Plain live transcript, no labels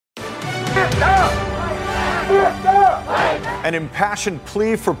An impassioned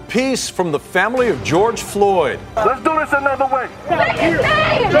plea for peace from the family of George Floyd. Let's do this another way.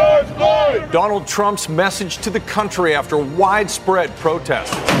 George Floyd! Donald Trump's message to the country after widespread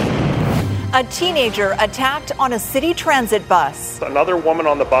protests. A teenager attacked on a city transit bus. Another woman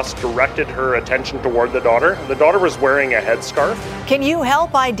on the bus directed her attention toward the daughter. The daughter was wearing a headscarf. Can you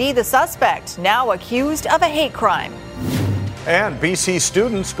help ID the suspect, now accused of a hate crime? And BC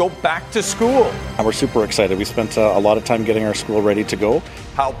students go back to school. We're super excited. We spent a lot of time getting our school ready to go.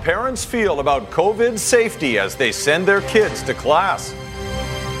 How parents feel about COVID safety as they send their kids to class.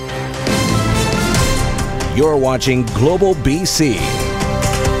 You're watching Global BC.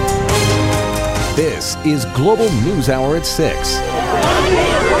 This is Global News Hour at 6.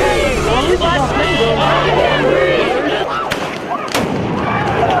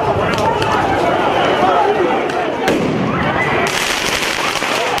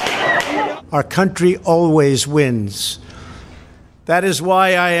 Our country always wins. That is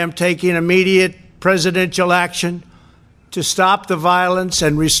why I am taking immediate presidential action to stop the violence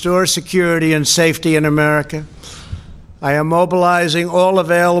and restore security and safety in America. I am mobilizing all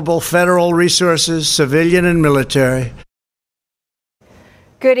available federal resources, civilian and military.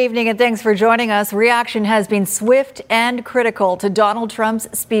 Good evening and thanks for joining us. Reaction has been swift and critical to Donald Trump's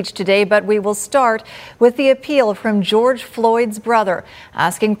speech today, but we will start with the appeal from George Floyd's brother,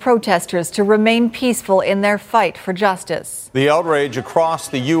 asking protesters to remain peaceful in their fight for justice. The outrage across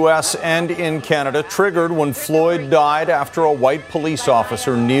the U.S. and in Canada triggered when Floyd died after a white police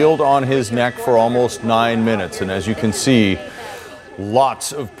officer kneeled on his neck for almost 9 minutes. And as you can see,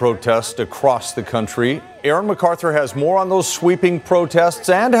 lots of protests across the country. Aaron MacArthur has more on those sweeping protests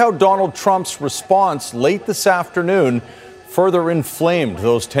and how Donald Trump's response late this afternoon further inflamed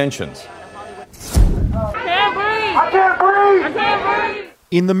those tensions. I can't breathe.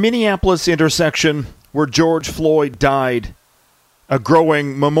 In the Minneapolis intersection where George Floyd died, a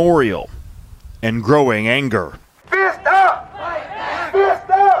growing memorial and growing anger. Fist up! Fist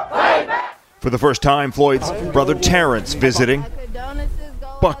up! For the first time, Floyd's brother Terrence visiting,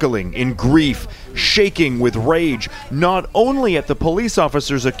 buckling in grief, shaking with rage, not only at the police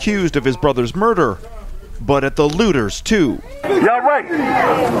officers accused of his brother's murder, but at the looters too. Y'all right.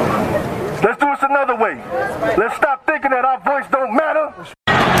 Let's do this another way. Let's stop thinking that our voice don't matter.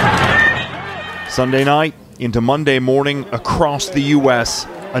 Sunday night into Monday morning across the U.S.,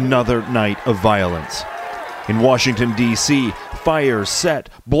 another night of violence. In Washington, D.C., fires set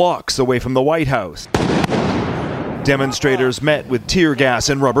blocks away from the White House. Demonstrators met with tear gas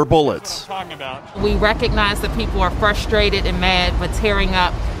and rubber bullets. We recognize that people are frustrated and mad, but tearing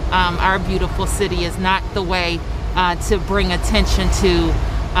up our beautiful city is not the way to bring attention to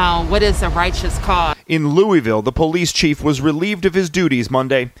what is a righteous cause. In Louisville, the police chief was relieved of his duties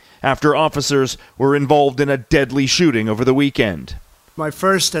Monday after officers were involved in a deadly shooting over the weekend. My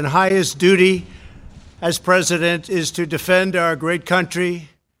first and highest duty as president is to defend our great country.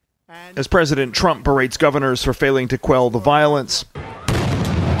 As President Trump berates governors for failing to quell the violence,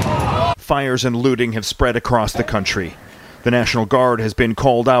 fires and looting have spread across the country. The National Guard has been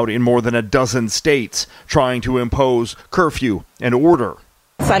called out in more than a dozen states, trying to impose curfew and order.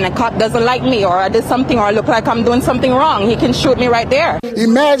 And a cop doesn't like me, or I did something, or I look like I'm doing something wrong, he can shoot me right there.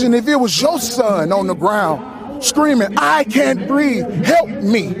 Imagine if it was your son on the ground screaming, "I can't breathe, help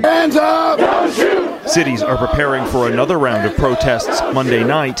me, hands up!" Don't shoot. Cities are preparing for another round of protests Monday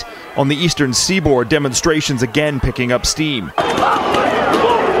night. On the eastern seaboard, demonstrations again picking up steam.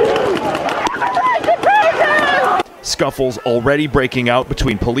 Scuffles already breaking out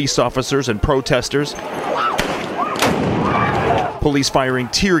between police officers and protesters. Police firing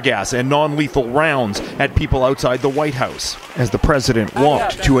tear gas and non-lethal rounds at people outside the White House as the president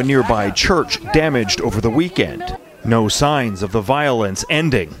walked to a nearby church damaged over the weekend. No signs of the violence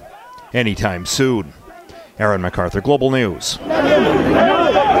ending anytime soon. Aaron MacArthur, Global News.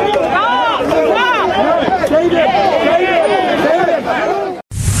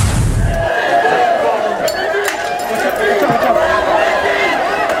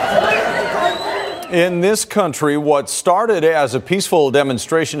 In this country, what started as a peaceful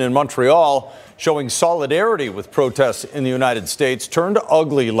demonstration in Montreal showing solidarity with protests in the United States turned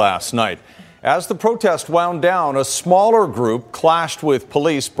ugly last night. As the protest wound down, a smaller group clashed with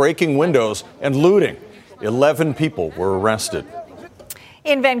police, breaking windows and looting. 11 people were arrested.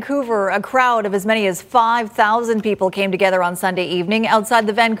 In Vancouver, a crowd of as many as 5,000 people came together on Sunday evening outside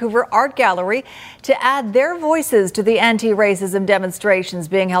the Vancouver Art Gallery to add their voices to the anti-racism demonstrations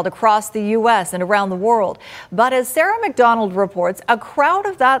being held across the U.S. and around the world. But as Sarah McDonald reports, a crowd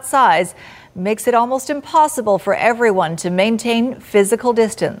of that size makes it almost impossible for everyone to maintain physical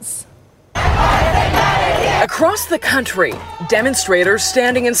distance. Across the country, demonstrators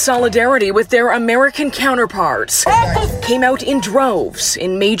standing in solidarity with their American counterparts came out in droves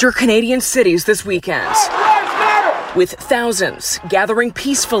in major Canadian cities this weekend, with thousands gathering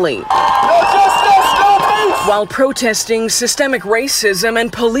peacefully while protesting systemic racism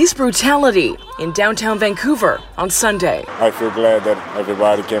and police brutality in downtown Vancouver on Sunday. I feel glad that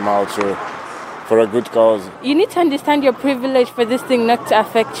everybody came out for a good cause. You need to understand your privilege for this thing not to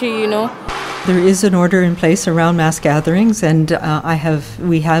affect you, you know. There is an order in place around mass gatherings, and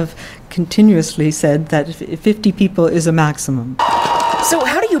we have continuously said that 50 people is a maximum. So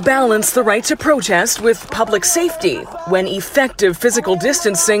how do you balance the right to protest with public safety when effective physical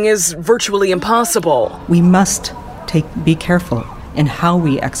distancing is virtually impossible? We must be careful in how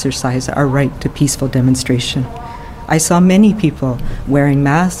we exercise our right to peaceful demonstration. I saw many people wearing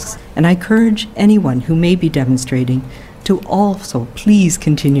masks, and I encourage anyone who may be demonstrating to also please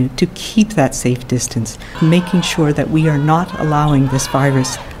continue to keep that safe distance, making sure that we are not allowing this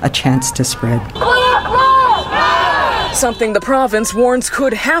virus a chance to spread. Something the province warns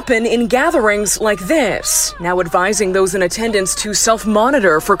could happen in gatherings like this, now advising those in attendance to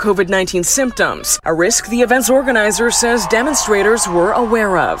self-monitor for COVID-19 symptoms, a risk the event's organizer says demonstrators were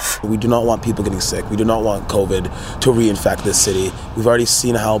aware of. We do not want people getting sick. We do not want COVID to reinfect this city. We've already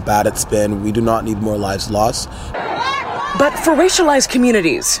seen how bad it's been. We do not need more lives lost. But for racialized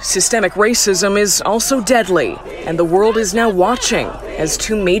communities, systemic racism is also deadly, and the world is now watching as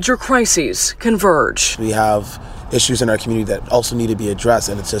two major crises converge. We have issues in our community that also need to be addressed,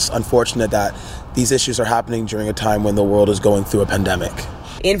 and it's just unfortunate that these issues are happening during a time when the world is going through a pandemic.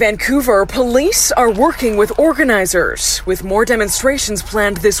 In Vancouver, police are working with organizers, with more demonstrations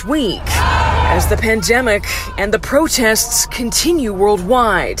planned this week, as the pandemic and the protests continue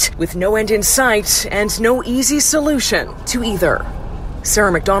worldwide, with no end in sight and no easy solution to either.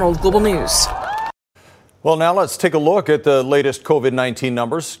 Sarah McDonald, Global News. Well, now let's take a look at the latest COVID-19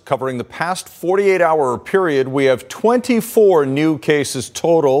 numbers. Covering the past 48-hour period, we have 24 new cases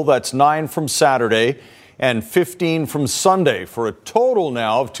total. That's 9 from Saturday and 15 from Sunday, for a total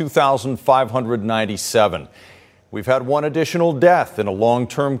now of 2,597. We've had one additional death in a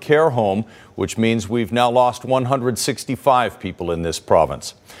long-term care home, which means we've now lost 165 people in this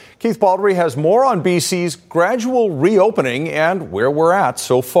province. Keith Baldry has more on BC's gradual reopening and where we're at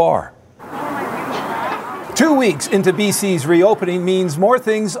so far. 2 weeks into BC's reopening means more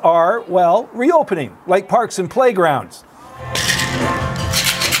things are, well, reopening, like parks and playgrounds.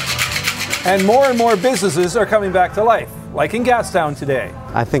 And more businesses are coming back to life, like in Gastown today.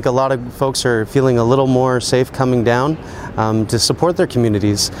 I think a lot of folks are feeling a little more safe coming down to support their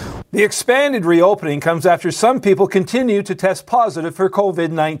communities. The expanded reopening comes after some people continue to test positive for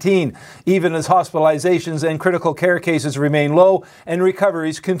COVID-19, even as hospitalizations and critical care cases remain low and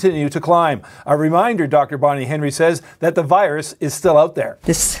recoveries continue to climb. A reminder, Dr. Bonnie Henry says, that the virus is still out there.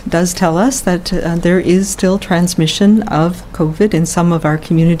 This does tell us that there is still transmission of COVID in some of our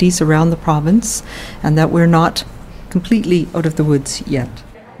communities around the province, and that we're not completely out of the woods yet.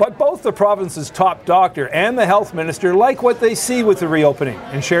 But both the province's top doctor and the health minister like what they see with the reopening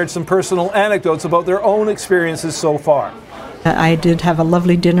and shared some personal anecdotes about their own experiences so far. I did have a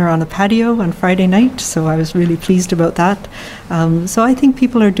lovely dinner on a patio on Friday night, so I was really pleased about that. So I think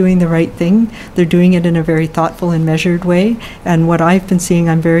people are doing the right thing. They're doing it in a very thoughtful and measured way. And what I've been seeing,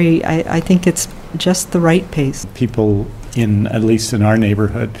 I think it's just the right pace. People at least in our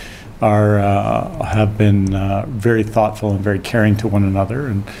neighborhood, have been very thoughtful and very caring to one another.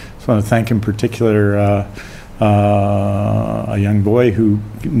 And so I want to thank in particular a young boy who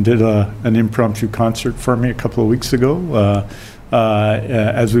did an impromptu concert for me a couple of weeks ago.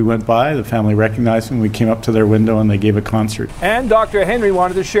 As we went by, the family recognized him. We came up to their window and they gave a concert. And Dr. Henry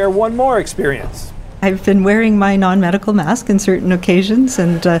wanted to share one more experience. I've been wearing my non-medical mask on certain occasions,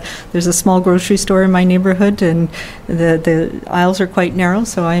 and there's a small grocery store in my neighborhood, and the aisles are quite narrow,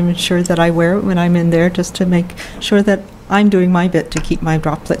 so I'm sure that I wear it when I'm in there just to make sure that I'm doing my bit to keep my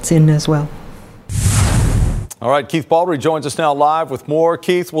droplets in as well. All right, Keith Baldry joins us now live with more.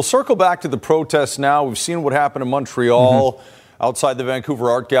 Keith, we'll circle back to the protests now. We've seen what happened in Montreal, outside the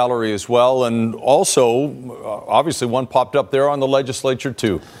Vancouver Art Gallery as well, and also, obviously, one popped up there on the legislature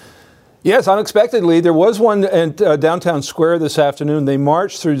too. Yes, unexpectedly, there was one at Downtown Square this afternoon. They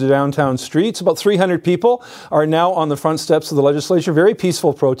marched through the downtown streets. About 300 people are now on the front steps of the legislature. Very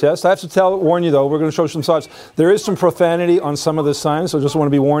peaceful protest. I have to warn you, though, we're going to show some thoughts. There is some profanity on some of the signs, so just want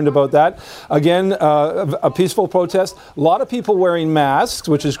to be warned about that. Again, a peaceful protest. A lot of people wearing masks,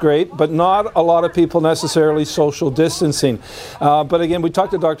 which is great, but not a lot of people necessarily social distancing. But again, we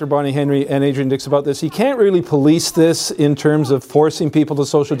talked to Dr. Bonnie Henry and Adrian Dix about this. He can't really police this in terms of forcing people to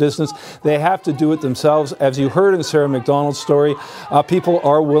social distance. They have to do it themselves. As you heard in Sarah McDonald's story, people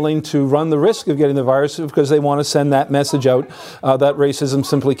are willing to run the risk of getting the virus because they want to send that message out that racism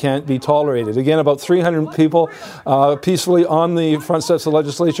simply can't be tolerated. Again, about 300 people peacefully on the front steps of the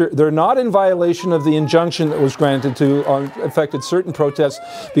legislature. They're not in violation of the injunction that was granted to affected certain protests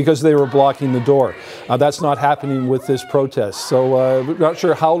because they were blocking the door. That's not happening with this protest. So we're not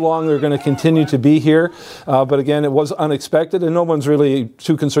sure how long they're going to continue to be here. But again, it was unexpected and no one's really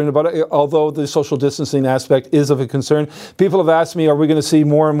too concerned about it, although the social distancing aspect is of a concern. People have asked me, are we going to see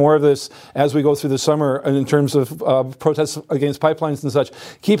more and more of this as we go through the summer in terms of protests against pipelines and such?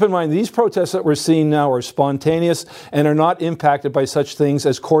 Keep in mind, these protests that we're seeing now are spontaneous and are not impacted by such things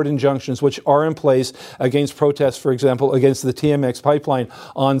as court injunctions, which are in place against protests, for example, against the TMX pipeline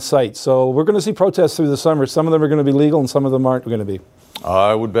on site. So we're going to see protests through the summer. Some of them are going to be legal and some of them aren't going to be.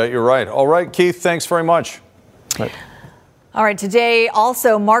 I would bet you're right. All right, Keith, thanks very much. Right. All right, today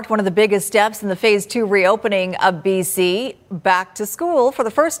also marked one of the biggest steps in the Phase 2 reopening of BC. Back to school for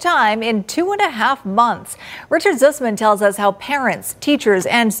the first time in 2.5 months. Richard Zussman tells us how parents, teachers,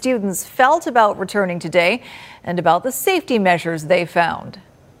 and students felt about returning today and about the safety measures they found.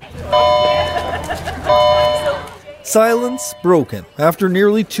 Silence broken. After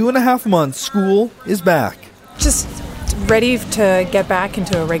nearly 2.5 months, school is back. Just ready to get back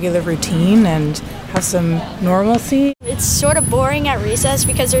into a regular routine and have some normalcy. It's sort of boring at recess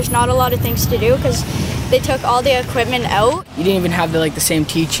because there's not a lot of things to do because they took all the equipment out. You didn't even have the same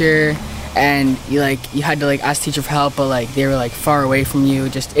teacher, and you had to ask teacher for help, but they were far away from you.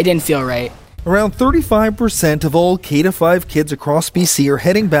 Just it didn't feel right. Around 35% of all K-5 kids across BC are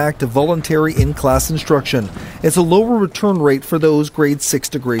heading back to voluntary in-class instruction. It's a lower return rate for those grades 6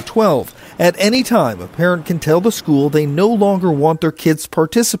 to grade 12. At any time, a parent can tell the school they no longer want their kids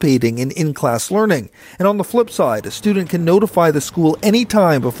participating in in-class learning. And on the flip side, a student can notify the school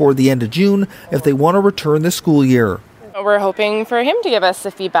anytime before the end of June if they want to return this school year. We're hoping for him to give us the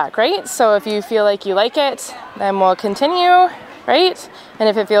feedback, right? So if you feel like you like it, then we'll continue. Right? And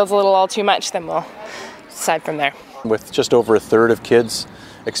if it feels a little all too much, then we'll decide from there. With just over a third of kids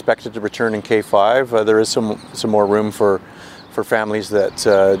expected to return in K-5, there is some more room for families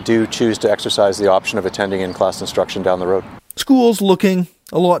that do choose to exercise the option of attending in-class instruction down the road. Schools looking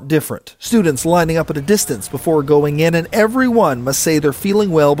a lot different. Students lining up at a distance before going in, and everyone must say they're feeling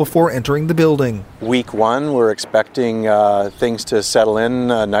well before entering the building. Week 1, we're expecting things to settle in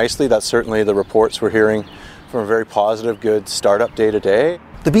nicely. That's certainly the reports we're hearing from a very positive, good startup day to day.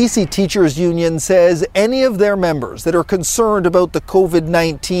 The BC Teachers Union says any of their members that are concerned about the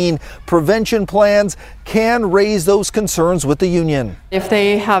COVID-19 prevention plans can raise those concerns with the union. If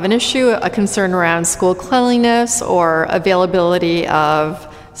they have an issue, a concern around school cleanliness or availability of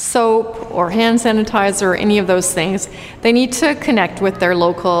soap or hand sanitizer or any of those things, they need to connect with their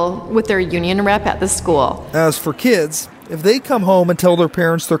union rep at the school. As for kids, if they come home and tell their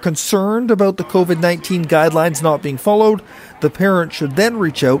parents they're concerned about the COVID-19 guidelines not being followed, the parent should then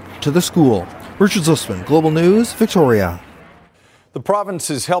reach out to the school. Richard Zussman, Global News, Victoria. The province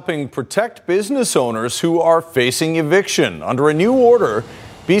is helping protect business owners who are facing eviction. Under a new order,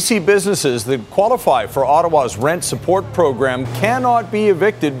 BC businesses that qualify for Ottawa's rent support program cannot be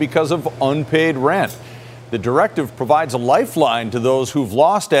evicted because of unpaid rent. The directive provides a lifeline to those who've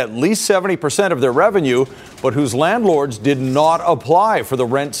lost at least 70% of their revenue, but whose landlords did not apply for the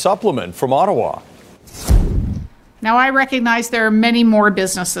rent supplement from Ottawa. Now, I recognize there are many more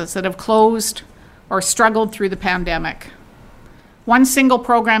businesses that have closed or struggled through the pandemic. One single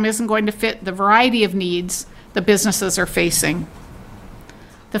program isn't going to fit the variety of needs the businesses are facing.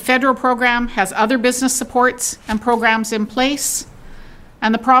 The federal program has other business supports and programs in place,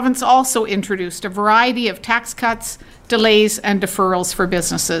 and the province also introduced a variety of tax cuts, delays, and deferrals for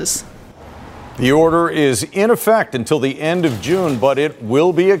businesses. The order is in effect until the end of June, but it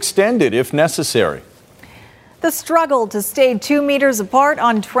will be extended if necessary. The struggle to stay 2 meters apart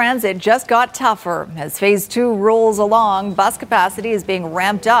on transit just got tougher. As Phase 2 rolls along, bus capacity is being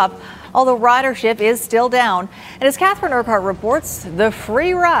ramped up, although ridership is still down. And as Catherine Urquhart reports, the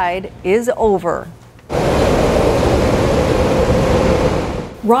free ride is over.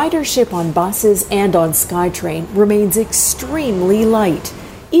 Ridership on buses and on SkyTrain remains extremely light,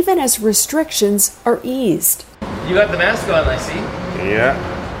 even as restrictions are eased. You got the mask on, I see.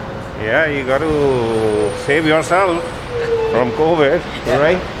 Yeah, you got to save yourself from COVID,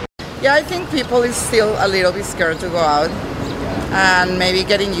 right? Yeah, I think people is still a little bit scared to go out and maybe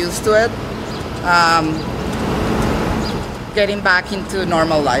getting used to it, getting back into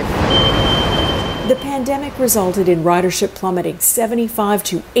normal life. The pandemic resulted in ridership plummeting 75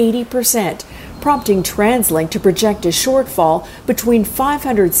 to 80%, prompting TransLink to project a shortfall between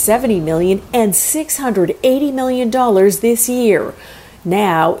 $570 million and $680 million this year.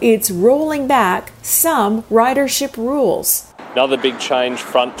 Now it's rolling back some ridership rules. Another big change,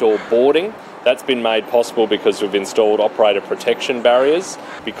 front door boarding. That's been made possible because we've installed operator protection barriers.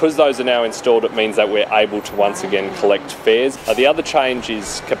 Because those are now installed, it means that we're able to once again collect fares. The other change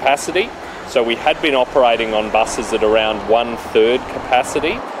is capacity. So we had been operating on buses at around 1/3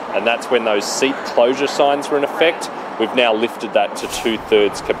 capacity, and that's when those seat closure signs were in effect. We've now lifted that to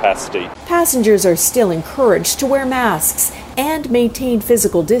 2/3 capacity. Passengers are still encouraged to wear masks and maintain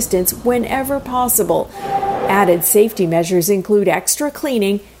physical distance whenever possible. Added safety measures include extra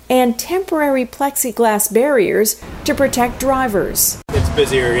cleaning and temporary plexiglass barriers to protect drivers. It's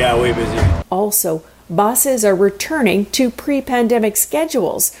busier, yeah, way busier. Also, buses are returning to pre-pandemic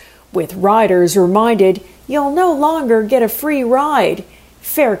schedules, with riders reminded you'll no longer get a free ride.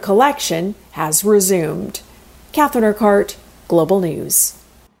 Fare collection has resumed. Catherine Urquhart, Global News.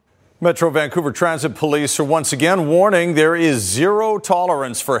 Metro Vancouver Transit Police are once again warning there is zero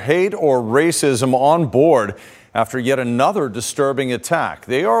tolerance for hate or racism on board after yet another disturbing attack.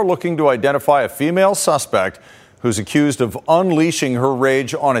 They are looking to identify a female suspect who's accused of unleashing her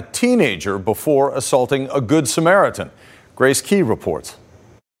rage on a teenager before assaulting a Good Samaritan. Grace Key reports.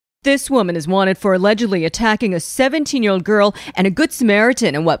 This woman is wanted for allegedly attacking a 17-year-old girl and a Good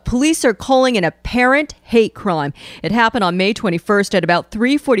Samaritan in what police are calling an apparent hate crime. It happened on May 21st at about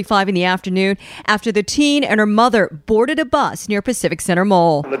 3:45 in the afternoon after the teen and her mother boarded a bus near Pacific Centre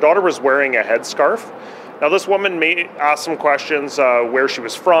Mall. The daughter was wearing a headscarf. Now, this woman may ask some questions, where she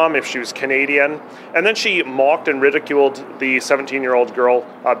was from, if she was Canadian, and then she mocked and ridiculed the 17-year-old girl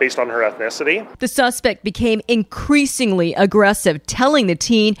based on her ethnicity. The suspect became increasingly aggressive, telling the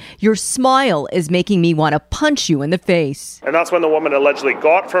teen, "Your smile is making me want to punch you in the face." And that's when the woman allegedly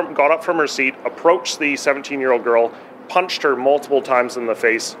got up from her seat, approached the 17-year-old girl, punched her multiple times in the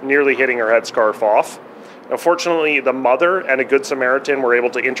face, nearly hitting her headscarf off. Unfortunately, the mother and a Good Samaritan were able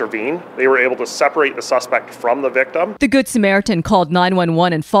to intervene. They were able to separate the suspect from the victim. The Good Samaritan called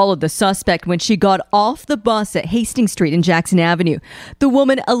 911 and followed the suspect when she got off the bus at Hastings Street and Jackson Avenue. The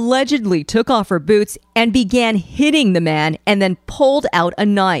woman allegedly took off her boots and began hitting the man and then pulled out a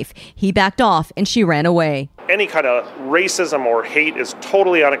knife. He backed off and she ran away. Any kind of racism or hate is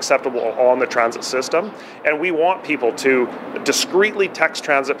totally unacceptable on the transit system, and we want people to discreetly text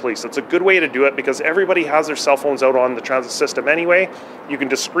transit police. It's a good way to do it because everybody has their cell phones out on the transit system anyway. You can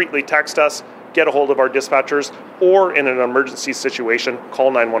discreetly text us, get a hold of our dispatchers, or in an emergency situation,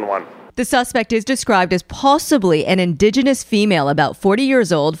 call 911. The suspect is described as possibly an Indigenous female, about 40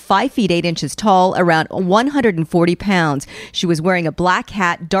 years old, 5 feet 8 inches tall, around 140 pounds. She was wearing a black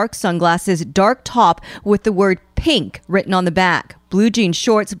hat, dark sunglasses, dark top with the word pink written on the back, blue jean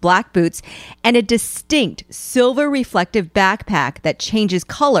shorts, black boots, and a distinct silver reflective backpack that changes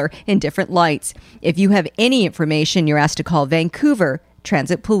color in different lights. If you have any information, you're asked to call Vancouver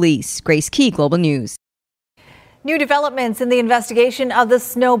Transit Police. Grace Key, Global News. New developments in the investigation of the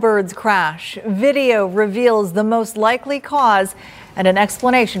Snowbirds crash. Video reveals the most likely cause and an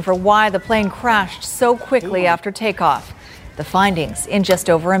explanation for why the plane crashed so quickly after takeoff. The findings in just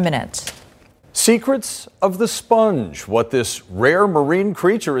over a minute. Secrets of the sponge, what this rare marine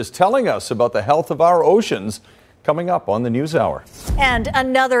creature is telling us about the health of our oceans, coming up on the News Hour. And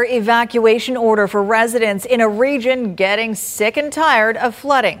another evacuation order for residents in a region getting sick and tired of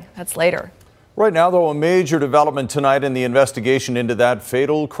flooding. That's later. Right now, though, a major development tonight in the investigation into that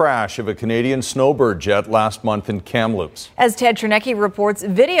fatal crash of a Canadian snowbird jet last month in Kamloops. As Ted Chernecki reports,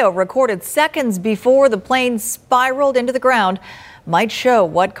 video recorded seconds before the plane spiraled into the ground might show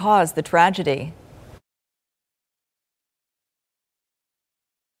what caused the tragedy.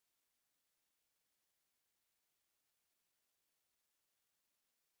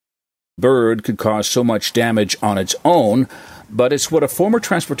 Bird could cause so much damage on its own, but it's what a former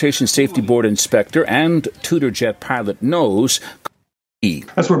Transportation Safety Board inspector and Tudor jet pilot knows.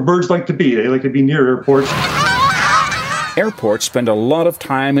 That's where birds like to be. They like to be near airports. Airports spend a lot of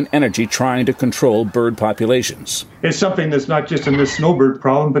time and energy trying to control bird populations. It's something that's not just in this snowbird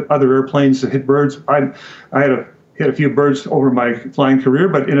problem, but other airplanes that hit birds. I had hit a few birds over my flying career,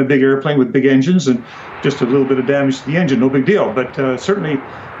 but in a big airplane with big engines and just a little bit of damage to the engine, no big deal. But certainly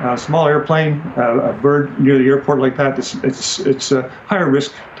a small airplane, a bird near the airport like that, it's a higher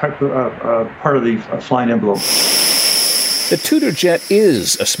risk type of part of the flying envelope. The Tudor jet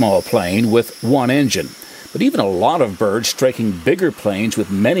is a small plane with one engine, But even a lot of birds striking bigger planes with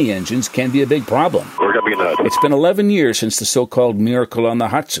many engines can be a big problem. It's been 11 years since the so-called miracle on the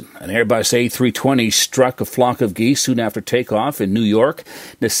Hudson. An Airbus A320 struck a flock of geese soon after takeoff in New York,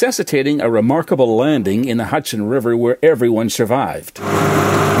 necessitating a remarkable landing in the Hudson River where everyone survived.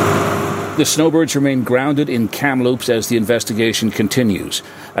 The snowbirds remain grounded in Kamloops as the investigation continues.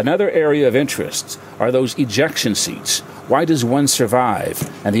 Another area of interest are those ejection seats. Why does one survive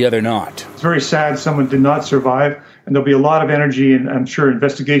and the other not? It's very sad someone did not survive, and there'll be a lot of energy and, I'm sure,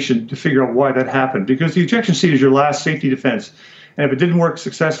 investigation to figure out why that happened, because the ejection seat is your last safety defense. And if it didn't work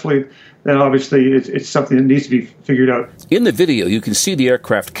successfully, then obviously it's something that needs to be figured out. In the video, you can see the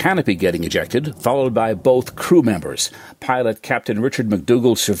aircraft canopy getting ejected, followed by both crew members. Pilot Captain Richard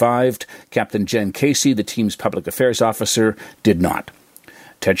McDougall survived. Captain Jen Casey, the team's public affairs officer, did not.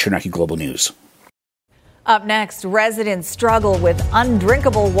 Ted Chernacki, Global News. Up next, residents struggle with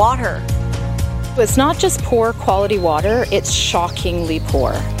undrinkable water. It's not just poor quality water, it's shockingly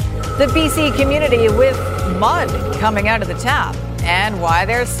poor. The BC community with mud coming out of the tap and why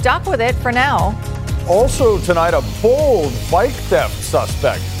they're stuck with it for now. Also tonight, a bold bike theft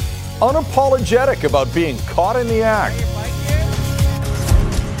suspect, unapologetic about being caught in the act.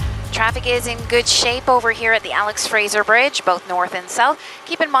 Traffic is in good shape over here at the Alex Fraser Bridge, both north and south.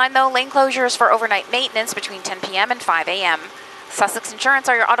 Keep in mind, though, lane closures for overnight maintenance between 10 p.m. and 5 a.m. Sussex Insurance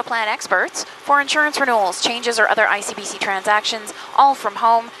are your auto plan experts. For insurance renewals, changes, or other ICBC transactions, all from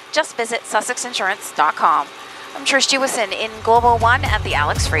home, just visit sussexinsurance.com. I'm Trish Jewison in Global One at the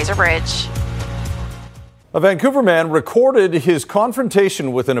Alex Fraser Bridge. A Vancouver man recorded his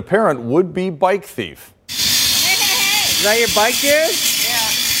confrontation with an apparent would-be bike thief. Is that your bike, dude? Yeah.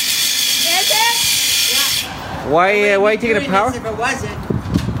 Is it? Yeah. Why are you taking a power? If it wasn't.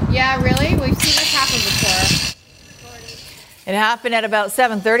 Yeah, really? We've seen this happen before. It happened at about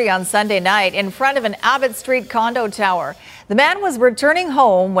 7:30 on Sunday night in front of an Abbott Street condo tower. The man was returning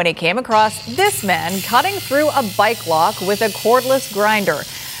home when he came across this man cutting through a bike lock with a cordless grinder.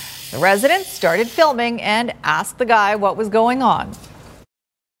 The resident started filming and asked the guy what was going on.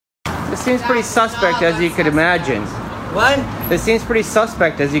 This seems pretty suspect, as you could imagine. What? This seems pretty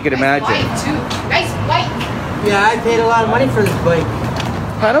suspect, as you could imagine. White, too. Nice white. Yeah, I paid a lot of money for this bike.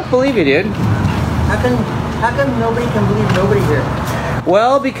 I don't believe you, dude. How come nobody can believe nobody here?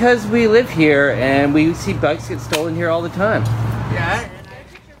 Well, because we live here and we see bikes get stolen here all the time. Yeah.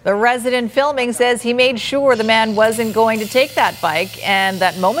 The resident filming says he made sure the man wasn't going to take that bike and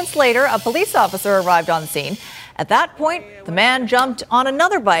that moments later a police officer arrived on scene. At that point, the man jumped on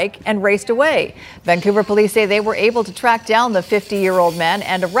another bike and raced away. Vancouver police say they were able to track down the 50-year-old man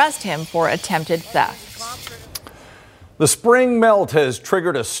and arrest him for attempted theft. The spring melt has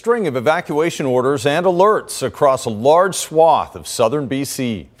triggered a string of evacuation orders and alerts across a large swath of southern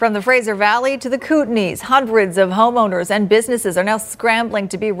BC. From the Fraser Valley to the Kootenays, hundreds of homeowners and businesses are now scrambling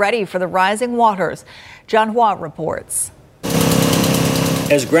to be ready for the rising waters. John Hua reports.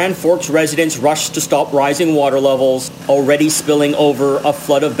 As Grand Forks residents rush to stop rising water levels, already spilling over a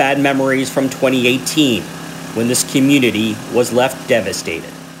flood of bad memories from 2018, when this community was left devastated.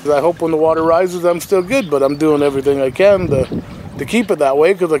 I hope when the water rises, I'm still good, but I'm doing everything I can to keep it that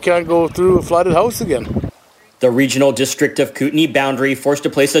way because I can't go through a flooded house again. The Regional District of Kootenay Boundary forced to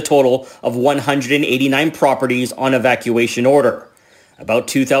place a total of 189 properties on evacuation order. About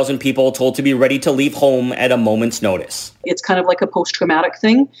 2,000 people told to be ready to leave home at a moment's notice. It's kind of like a post-traumatic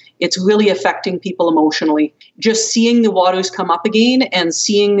thing. It's really affecting people emotionally. Just seeing the waters come up again and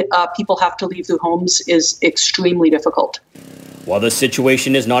seeing people have to leave their homes is extremely difficult. While the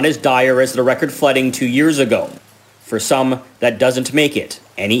situation is not as dire as the record flooding 2 years ago, for some, that doesn't make it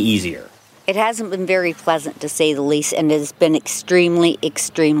any easier. It hasn't been very pleasant, to say the least, and it has been extremely,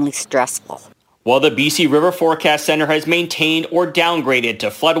 extremely stressful. While the BC River Forecast Centre has maintained or downgraded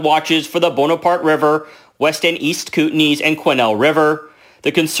to flood watches for the Bonaparte River, West and East Kootenays, and Quesnel River,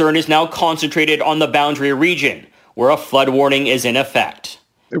 the concern is now concentrated on the Boundary region, where a flood warning is in effect.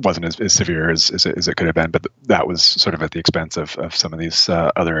 It wasn't as severe as it could have been, but that was sort of at the expense of some of these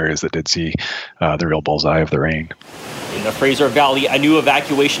other areas that did see the real bullseye of the rain. In the Fraser Valley, a new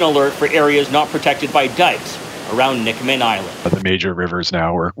evacuation alert for areas not protected by dikes around Nikomin Island. The major rivers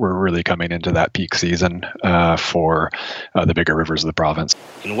now, we're really coming into that peak season for the bigger rivers of the province.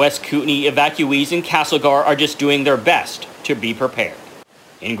 In West Kootenay, evacuees in Castlegar are just doing their best to be prepared.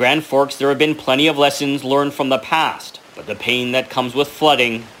 In Grand Forks, there have been plenty of lessons learned from the past, but the pain that comes with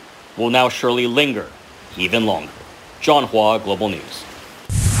flooding will now surely linger even longer. John Hua, Global News.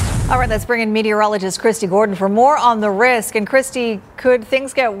 All right, let's bring in meteorologist Christy Gordon for more on the risk. And Christy, could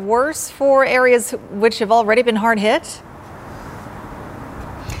things get worse for areas which have already been hard hit?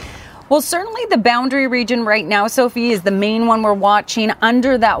 Well, certainly the Boundary region right now, Sophie, is the main one we're watching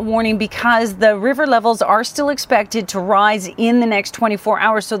under that warning because the river levels are still expected to rise in the next 24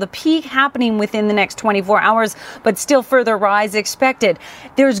 hours. So the peak happening within the next 24 hours, but still further rise expected.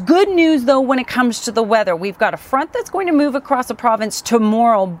 There's good news, though, when it comes to the weather. We've got a front that's going to move across the province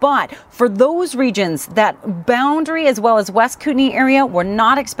tomorrow, but for those regions, that Boundary as well as West Kootenay area, we're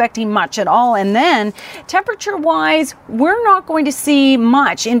not expecting much at all. And then temperature-wise, we're not going to see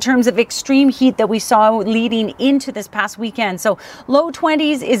much in terms of extreme heat that we saw leading into this past weekend. So low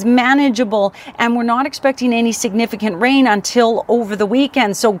 20s is manageable, and we're not expecting any significant rain until over the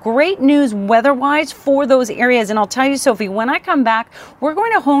weekend. So great news weather-wise for those areas. And I'll tell you, Sophie, when I come back, we're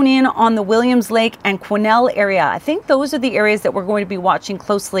going to hone in on the Williams Lake and Quesnel area. I think those are the areas that we're going to be watching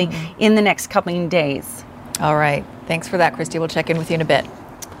closely in the next coming days. All right. Thanks for that, Christy. We'll check in with you in a bit.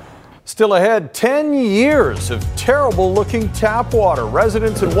 Still ahead, 10 years of terrible-looking tap water.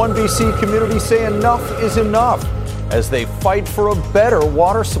 Residents in one BC community say enough is enough as they fight for a better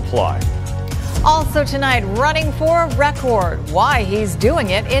water supply. Also tonight, running for a record. Why he's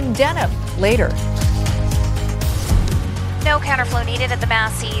doing it in Denham. Later. No counterflow needed at the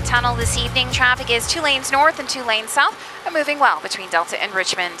Massey Tunnel this evening. Traffic is 2 lanes north and 2 lanes south and moving well between Delta and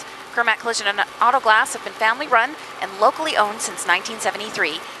Richmond. Kermac Collision and Auto Glass have been family-run and locally owned since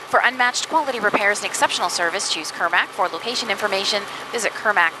 1973. For unmatched quality repairs and exceptional service, choose Kermac. For location information, visit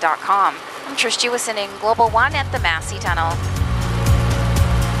kermac.com. I'm Trish Jewison in Global One at the Massey Tunnel.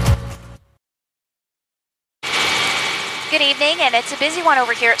 Good evening, and it's a busy one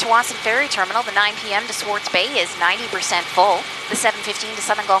over here at Tsawwassen Ferry Terminal. The 9 p.m. to Swartz Bay is 90% full. The 7:15 to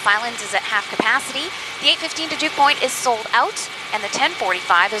Southern Gulf Islands is at half capacity. The 8:15 to Duke Point is sold out, and the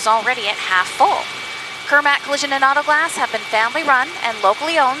 10:45 is already at half full. Kermac Collision and Auto Glass have been family-run and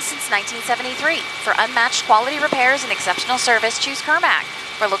locally owned since 1973. For unmatched quality repairs and exceptional service, choose Kermac.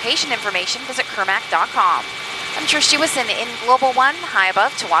 For location information, visit kermac.com. I'm Trish Jewison in Global One, high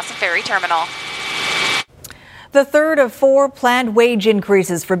above Tsawwassen Ferry Terminal. The third of 4 planned wage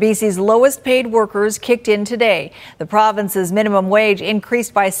increases for BC's lowest paid workers kicked in today. The province's minimum wage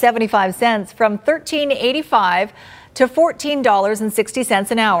increased by 75 cents from $13.85 to $14.60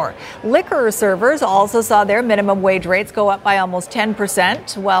 an hour. Liquor servers also saw their minimum wage rates go up by almost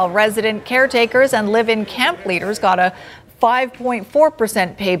 10%, while resident caretakers and live-in camp leaders got a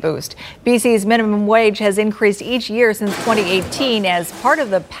 5.4% pay boost. BC's minimum wage has increased each year since 2018 as part of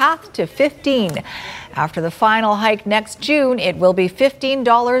the Path to 15. After the final hike next June, it will be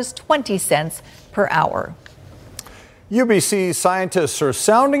 $15.20 per hour. UBC scientists are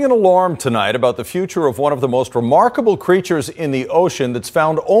sounding an alarm tonight about the future of one of the most remarkable creatures in the ocean that's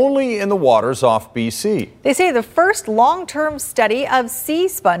found only in the waters off BC. They say the first long-term study of sea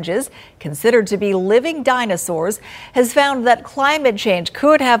sponges, considered to be living dinosaurs, has found that climate change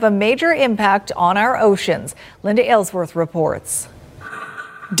could have a major impact on our oceans. Linda Aylesworth reports.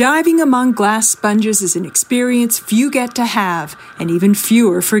 Diving among glass sponges is an experience few get to have, and even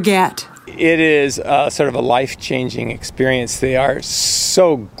fewer forget. It is sort of a life-changing experience. They are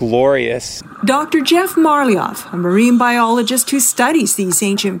so glorious. Dr. Jeff Marlioff, a marine biologist who studies these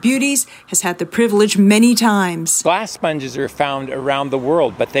ancient beauties, has had the privilege many times. Glass sponges are found around the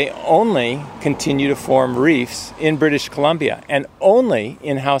world, but they only continue to form reefs in British Columbia and only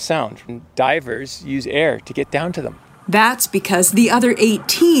in Howe Sound. Divers use air to get down to them. That's because the other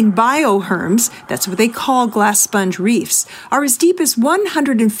 18 bioherms, that's what they call glass sponge reefs, are as deep as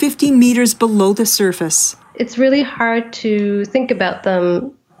 150 meters below the surface. It's really hard to think about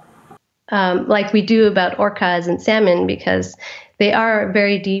them like we do about orcas and salmon because they are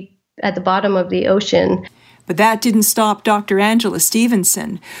very deep at the bottom of the ocean. But that didn't stop Dr. Angela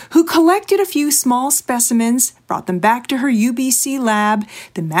Stevenson, who collected a few small specimens, brought them back to her UBC lab,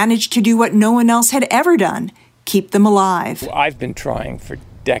 then managed to do what no one else had ever done: keep them alive. I've been trying for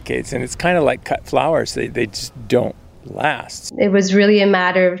decades, and it's kind of like cut flowers. They just don't last. It was really a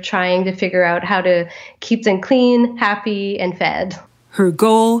matter of trying to figure out how to keep them clean, happy, and fed. Her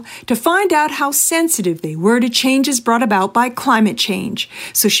goal, to find out how sensitive they were to changes brought about by climate change.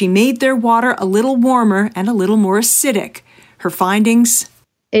 So she made their water a little warmer and a little more acidic. Her findings: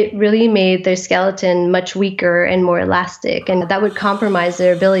 it really made their skeleton much weaker and more elastic, and that would compromise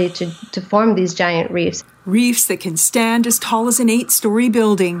their ability to form these giant reefs. Reefs that can stand as tall as an 8-story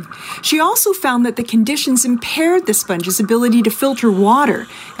building. She also found that the conditions impaired the sponge's ability to filter water,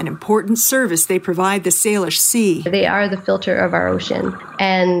 an important service they provide the Salish Sea. They are the filter of our ocean,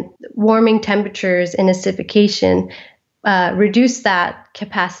 and warming temperatures and acidification reduce that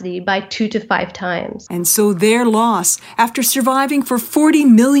capacity by 2 to 5 times. And so their loss, after surviving for 40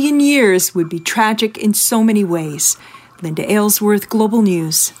 million years, would be tragic in so many ways. Linda Aylesworth, Global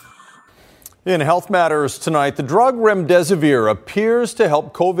News. In Health Matters tonight, the drug remdesivir appears to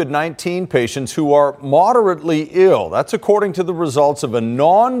help COVID-19 patients who are moderately ill. That's according to the results of a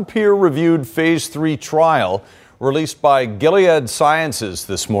non-peer-reviewed phase 3 trial released by Gilead Sciences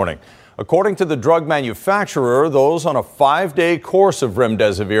this morning. According to the drug manufacturer, those on a 5-day course of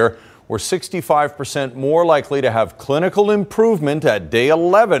remdesivir were 65% more likely to have clinical improvement at day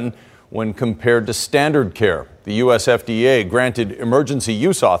 11 when compared to standard care. The U.S. FDA granted emergency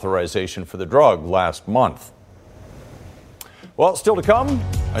use authorization for the drug last month. Well, still to come,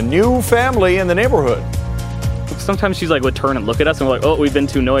 a new family in the neighborhood. Sometimes she's would turn and look at us and we're like, oh, we've been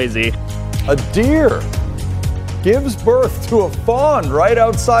too noisy. A deer gives birth to a fawn right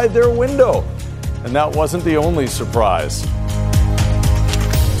outside their window. And that wasn't the only surprise.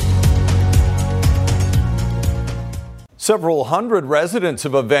 Several hundred residents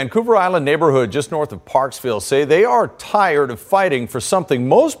of a Vancouver Island neighborhood just north of Parksville say they are tired of fighting for something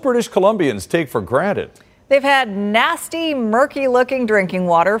most British Columbians take for granted. They've had nasty, murky-looking drinking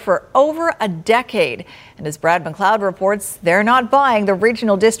water for over a decade. And as Brad McLeod reports, they're not buying the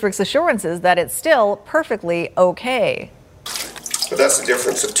regional district's assurances that it's still perfectly okay. But that's the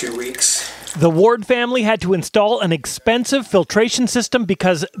difference of 2 weeks. The Ward family had to install an expensive filtration system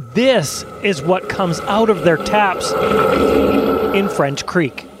because this is what comes out of their taps in French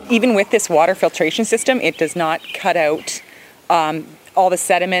Creek. Even with this water filtration system, it does not cut out all the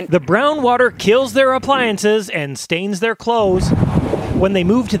sediment. The brown water kills their appliances and stains their clothes. When they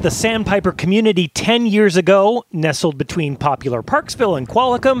moved to the Sandpiper community 10 years ago, nestled between popular Parksville and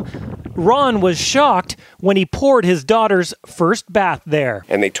Qualicum, Ron was shocked when he poured his daughter's first bath there.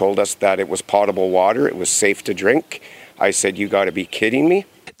 And they told us that it was potable water, it was safe to drink. I said, you got to be kidding me.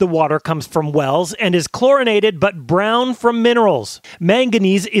 The water comes from wells and is chlorinated but brown from minerals.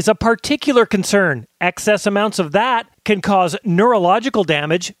 Manganese is a particular concern. Excess amounts of that can cause neurological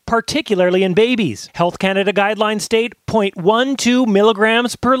damage, particularly in babies. Health Canada guidelines state 0.12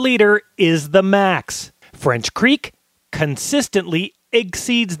 milligrams per liter is the max. French Creek consistently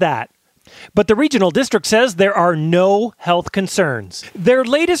exceeds that. But the regional district says there are no health concerns. Their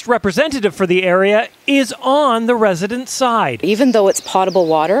latest representative for the area is on the residents' side. Even though it's potable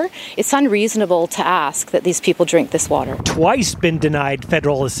water, it's unreasonable to ask that these people drink this water. Twice been denied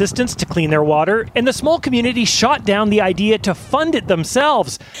federal assistance to clean their water, and the small community shot down the idea to fund it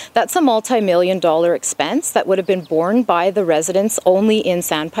themselves. That's a multi-million-dollar expense that would have been borne by the residents only in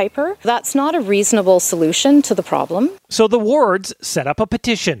Sandpiper. That's not a reasonable solution to the problem. So the wards set up a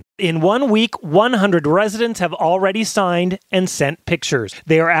petition. In 1 week, 100 residents have already signed and sent pictures.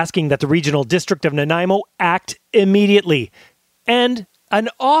 They are asking that the regional district of Nanaimo act immediately. And an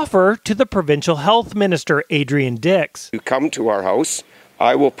offer to the provincial health minister, Adrian Dix. You come to our house,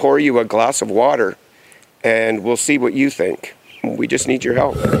 I will pour you a glass of water, and we'll see what you think. We just need your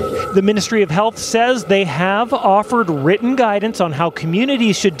help. The Ministry of Health says they have offered written guidance on how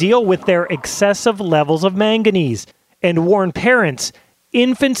communities should deal with their excessive levels of manganese and warn parents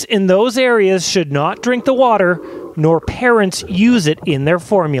infants in those areas should not drink the water, nor parents use it in their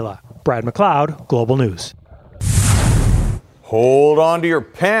formula. Brad McLeod, Global News. Hold on to your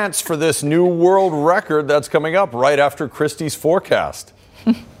pants for this new world record that's coming up right after Christy's forecast.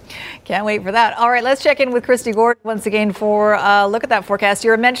 Can't wait for that. All right, let's check in with Christy Gordon once again for a look at that forecast.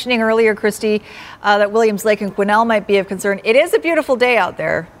 You were mentioning earlier, Christy, that Williams Lake and Quesnel might be of concern. It is a beautiful day out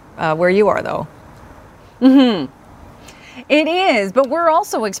there where you are, though. Mm-hmm. It is, but we're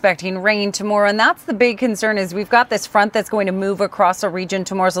also expecting rain tomorrow, and that's the big concern is we've got this front that's going to move across our region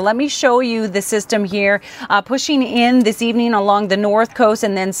tomorrow. So let me show you the system here, pushing in this evening along the north coast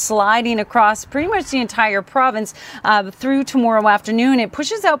and then sliding across pretty much the entire province through tomorrow afternoon. It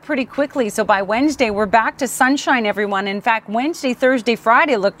pushes out pretty quickly, so by Wednesday, we're back to sunshine, everyone. In fact, Wednesday, Thursday,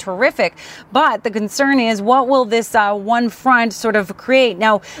 Friday look terrific, but the concern is what will this one front sort of create?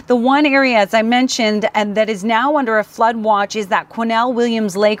 Now, the one area, as I mentioned, and that is now under a flood watch is that Quesnel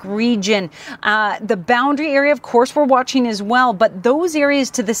Williams Lake region. The boundary area, of course, we're watching as well, but those areas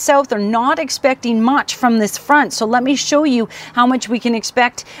to the south are not expecting much from this front. So let me show you how much we can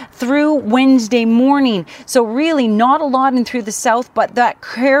expect through Wednesday morning. So really not a lot in through the south, but that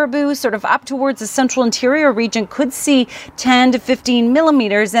Caribou sort of up towards the central interior region could see 10 to 15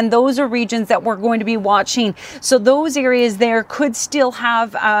 millimeters, and those are regions that we're going to be watching. So those areas there could still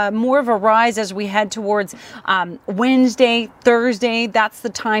have more of a rise as we head towards Wednesday Wednesday, Thursday, that's the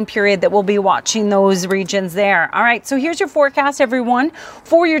time period that we'll be watching those regions there. All right, so here's your forecast, everyone.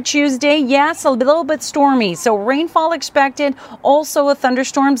 For your Tuesday, yes, a little bit stormy. So rainfall expected. Also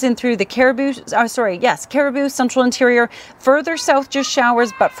thunderstorms in through the Caribou, Central Interior. Further south, just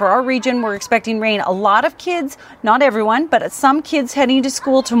showers. But for our region, we're expecting rain. A lot of kids, not everyone, but some kids heading to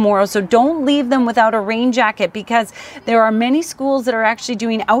school tomorrow. So don't leave them without a rain jacket, because there are many schools that are actually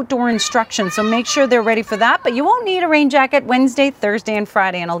doing outdoor instruction. So make sure they're ready for that. But you won't need a rain jacket Wednesday, Thursday, and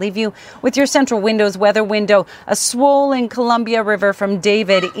Friday. And I'll leave you with your Central Windows weather window. A swollen Columbia River from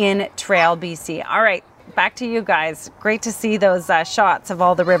David in Trail, BC. All right, back to you guys. Great to see those shots of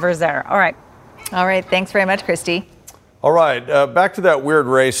all the rivers there. All right. Thanks very much, Christy. All right, back to that weird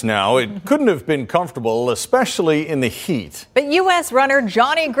race now. It couldn't have been comfortable, especially in the heat. But U.S. runner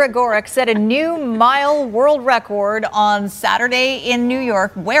Johnny Gregorek set a new mile world record on Saturday in New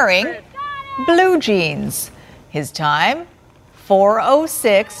York wearing blue jeans. His time,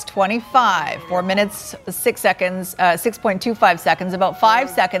 4:06.25, 4 minutes, 6 seconds, 6.25 seconds, about 5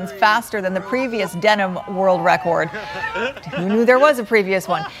 seconds faster than the previous denim world record. Who knew there was a previous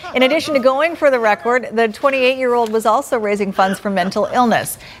one? In addition to going for the record, the 28-year-old was also raising funds for mental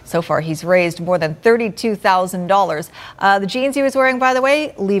illness. So far, he's raised more than $32,000. The jeans he was wearing, by the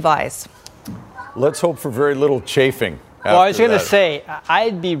way, Levi's. Let's hope for very little chafing. Well, I was going to say,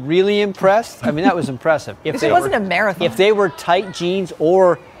 I'd be really impressed. I mean, that was impressive. If it wasn't a marathon. If they were tight jeans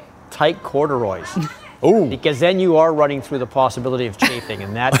or tight corduroys. Ooh. Because then you are running through the possibility of chafing,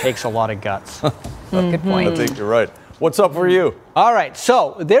 and that takes a lot of guts. Good point. I think you're right. What's up for you? All right,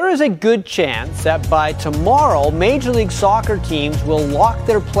 so there is a good chance that by tomorrow, Major League Soccer teams will lock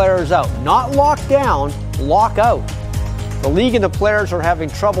their players out. Not lock down, lock out. The league and the players are having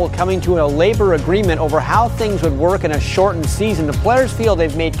trouble coming to a labor agreement over how things would work in a shortened season. The players feel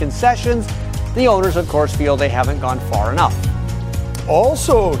they've made concessions. The owners, of course, feel they haven't gone far enough.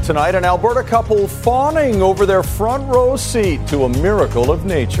 Also tonight, an Alberta couple fawning over their front row seat to a miracle of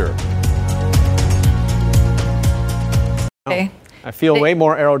nature. Okay. I feel way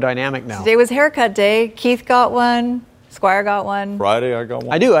more aerodynamic now. Today was haircut day. Keith got one. Squire got one. Friday I got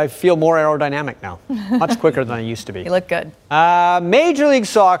one. I do. I feel more aerodynamic now. Much quicker than I used to be. You look good. Major League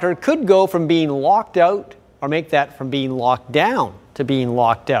Soccer could go from being locked out, or make that from being locked down to being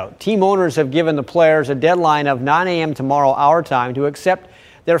locked out. Team owners have given the players a deadline of 9 a.m. tomorrow our time to accept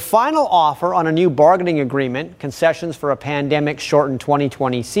their final offer on a new bargaining agreement, concessions for a pandemic-shortened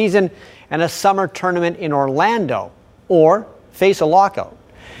 2020 season, and a summer tournament in Orlando, or face a lockout.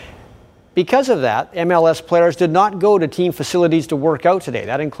 Because of that, MLS players did not go to team facilities to work out today.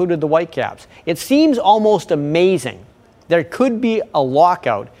 That included the Whitecaps. It seems almost amazing there could be a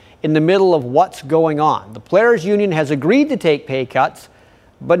lockout in the middle of what's going on. The Players Union has agreed to take pay cuts,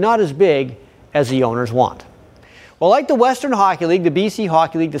 but not as big as the owners want. Well, like the Western Hockey League, the BC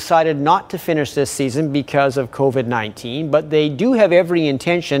Hockey League decided not to finish this season because of COVID-19, but they do have every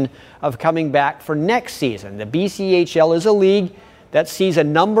intention of coming back for next season. The BCHL is a league that sees a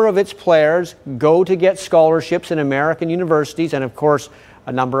number of its players go to get scholarships in American universities, and of course,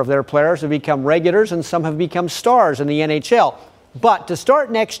 a number of their players have become regulars and some have become stars in the NHL. But to start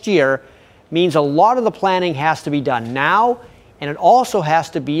next year means a lot of the planning has to be done now, and it also has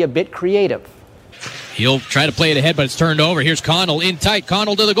to be a bit creative. He'll try to play it ahead, but it's turned over. Here's Connell in tight.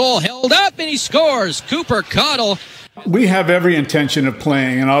 Connell to the goal, held up, and he scores. Cooper Connell. We have every intention of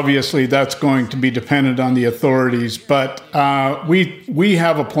playing, and obviously that's going to be dependent on the authorities. But we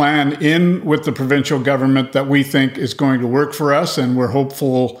have a plan in with the provincial government that we think is going to work for us, and we're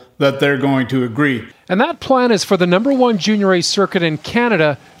hopeful that they're going to agree. And that plan is for the number one junior A circuit in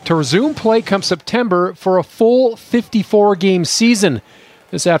Canada to resume play come September for a full 54-game season.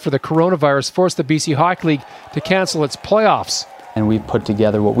 This after the coronavirus forced the BC Hockey League to cancel its playoffs. And we've put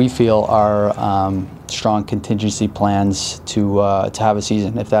together what we feel are strong contingency plans to have a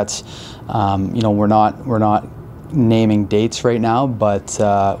season. If that's, we're not naming dates right now,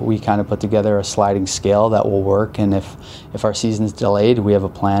 but we kind of put together a sliding scale that will work. And if our season's delayed, we have a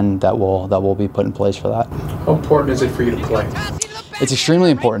plan that will be put in place for that. How important is it for you to play? It's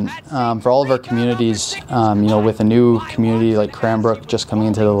extremely important for all of our communities. With a new community like Cranbrook just coming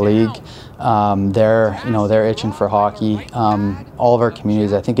into the league, they're itching for hockey. All of our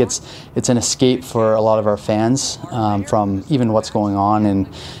communities, I think it's an escape for a lot of our fans from even what's going on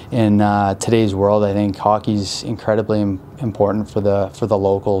in today's world. I think hockey's incredibly important for the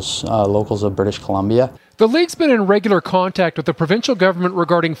locals of British Columbia. The league's been in regular contact with the provincial government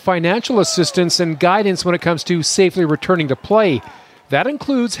regarding financial assistance and guidance when it comes to safely returning to play. That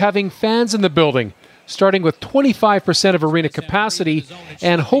includes having fans in the building. starting with 25% of arena capacity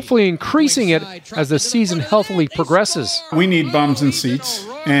and hopefully increasing it as the season healthily progresses. We need bums in seats,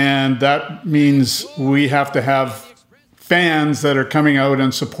 and that means we have to have fans that are coming out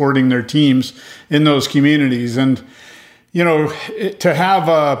and supporting their teams in those communities. And, you know, to have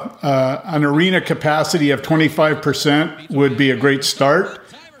an arena capacity of 25% would be a great start.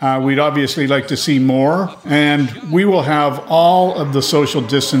 We'd obviously like to see more, and we will have all of the social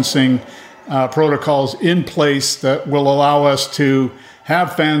distancing protocols in place that will allow us to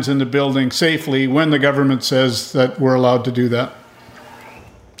have fans in the building safely when the government says that we're allowed to do that.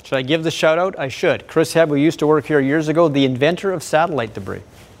 Should I give the shout out? I should. Chris Hebb, who used to work here years ago, the inventor of satellite debris.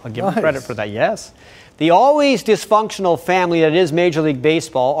 I'll give him credit for that, yes. The always dysfunctional family that is Major League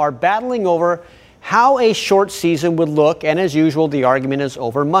Baseball are battling over how a short season would look, and as usual, the argument is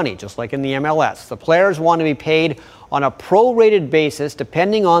over money, just like in the MLS. The players want to be paid on a prorated basis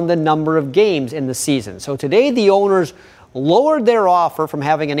depending on the number of games in the season. So today, the owners lowered their offer from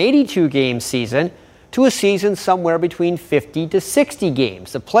having an 82-game season to a season somewhere between 50 to 60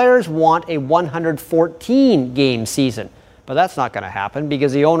 games. The players want a 114-game season, but that's not going to happen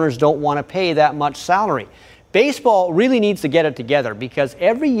because the owners don't want to pay that much salary. Baseball really needs to get it together because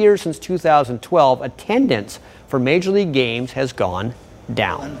every year since 2012, attendance for Major League games has gone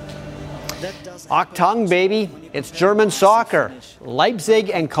down. Achtung, baby. It's German soccer. Leipzig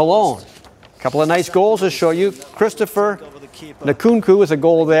and Cologne. A couple of nice goals to show you. Christopher Nkunku with a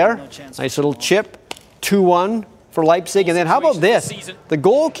goal there. Nice little chip. 2-1 for Leipzig. And then how about this? The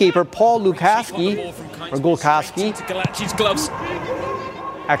goalkeeper, Paul Lukaski, or Gulkowski.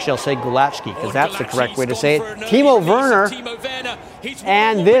 Actually, I'll say Gulachki, because that's the correct way to say it. Timo Werner.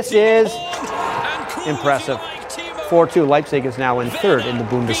 And this is impressive. 4-2. Leipzig is now in third in the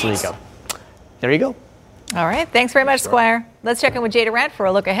Bundesliga. There you go. All right. Thanks very much, Squire. Let's check in with Jay Durant for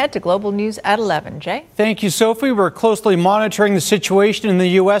a look ahead to Global News at 11. Jay? Thank you, Sophie. We're closely monitoring the situation in the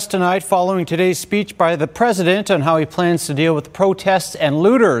U.S. tonight following today's speech by the president on how he plans to deal with protests and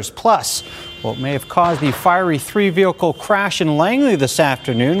looters. Plus, what may have caused the fiery three-vehicle crash in Langley this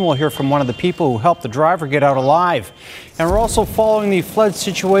afternoon. We'll hear from one of the people who helped the driver get out alive. And we're also following the flood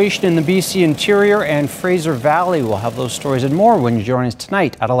situation in the BC interior and Fraser Valley. We'll have those stories and more when you join us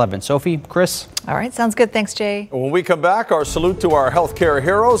tonight at 11. Sophie, Chris? All right, sounds good. Thanks, Jay. When we come back, our salute to our healthcare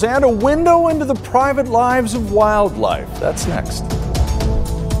heroes and a window into the private lives of wildlife. That's next.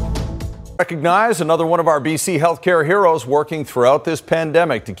 Recognize another one of our BC healthcare heroes working throughout this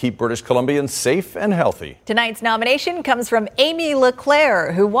pandemic to keep British Columbians safe and healthy. Tonight's nomination comes from Amy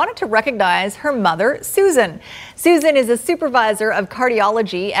LeClaire, who wanted to recognize her mother, Susan. Susan is a supervisor of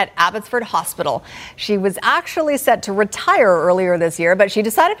cardiology at Abbotsford Hospital. She was actually set to retire earlier this year, but she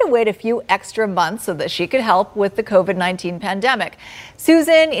decided to wait a few extra months so that she could help with the COVID-19 pandemic.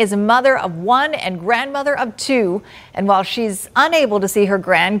 Susan is a mother of one and grandmother of two, and while she's unable to see her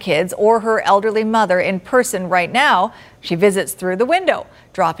grandkids or her elderly mother in person right now, she visits through the window,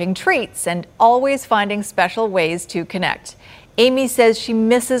 dropping treats and always finding special ways to connect. Amy says she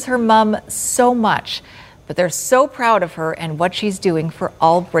misses her mom so much, but they're so proud of her and what she's doing for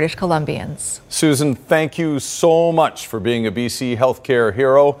all British Columbians. Susan, thank you so much for being a BC healthcare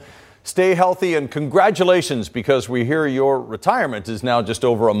hero. Stay healthy and congratulations, because we hear your retirement is now just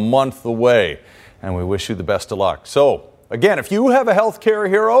over a month away, and we wish you the best of luck. So, again, if you have a healthcare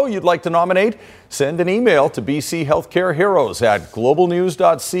hero you'd like to nominate, send an email to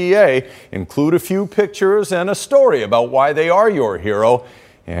bchealthcareheroes@globalnews.ca. Include a few pictures and a story about why they are your hero,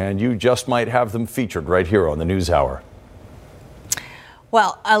 and you just might have them featured right here on the News Hour.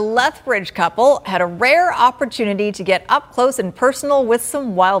 Well, a Lethbridge couple had a rare opportunity to get up close and personal with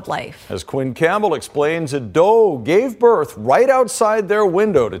some wildlife. As Quinn Campbell explains, a doe gave birth right outside their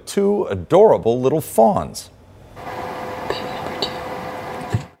window to two adorable little fawns.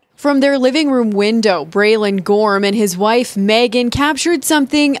 From their living room window, Braylon Gorm and his wife Megan captured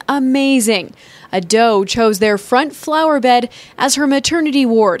something amazing. A doe chose their front flower bed as her maternity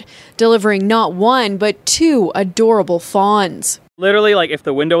ward, delivering not one but two adorable fawns. Literally, like, if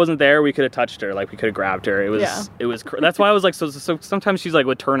the window wasn't there, we could have touched her. Like, we could have grabbed her. It was. That's why I was like, so sometimes she's like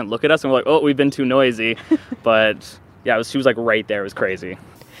would turn and look at us, and we're like, oh, we've been too noisy. But yeah, she was like right there. It was crazy.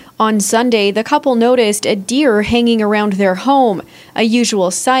 On Sunday, the couple noticed a deer hanging around their home, a usual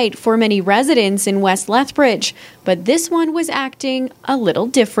sight for many residents in West Lethbridge. But this one was acting a little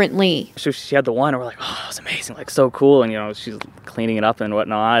differently. She had the one, and we're like, oh, that was amazing, like so cool. And, you know, she's cleaning it up and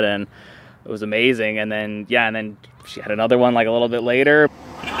whatnot, and it was amazing. And then, and then she had another one like a little bit later.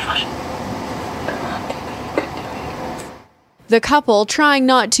 The couple, trying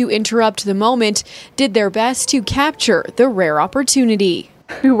not to interrupt the moment, did their best to capture the rare opportunity.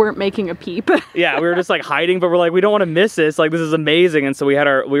 Who weren't making a peep. Yeah, we were just like hiding, but we're like, we don't want to miss this. Like, this is amazing. And so we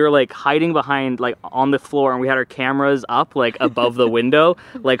were like hiding behind, like on the floor, and we had our cameras up like above the window,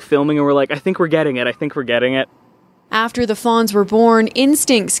 like filming. And we're like, I think we're getting it. After the fawns were born,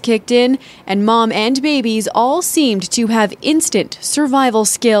 instincts kicked in, and mom and babies all seemed to have instant survival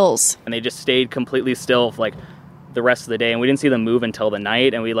skills. And they just stayed completely still for like the rest of the day, and we didn't see them move until the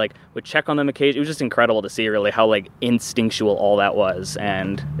night, and we like would check on them occasionally. It was just incredible to see really how like instinctual all that was,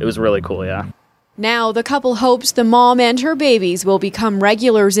 and it was really cool. Yeah. Now the couple hopes the mom and her babies will become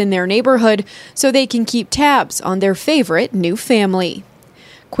regulars in their neighborhood so they can keep tabs on their favorite new family.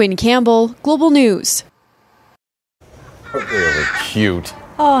 Quinn Campbell, Global News. Really cute.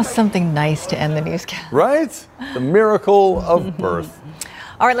 Oh, something nice to end the newscast. Right? The miracle of birth.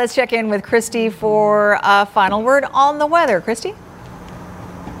 All right, let's check in with Christy for a final word on the weather. Christy?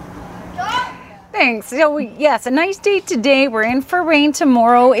 Thanks. So, yes, a nice day today. We're in for rain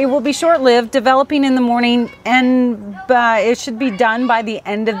tomorrow. It will be short-lived, developing in the morning, and it should be done by the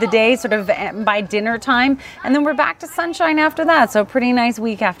end of the day, sort of by dinner time. And then we're back to sunshine after that. So, pretty nice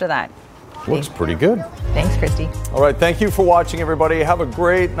week after that. Looks pretty good. Thanks, Christy. All right, thank you for watching, everybody. Have a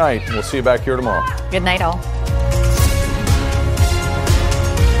great night. We'll see you back here tomorrow. Good night, all.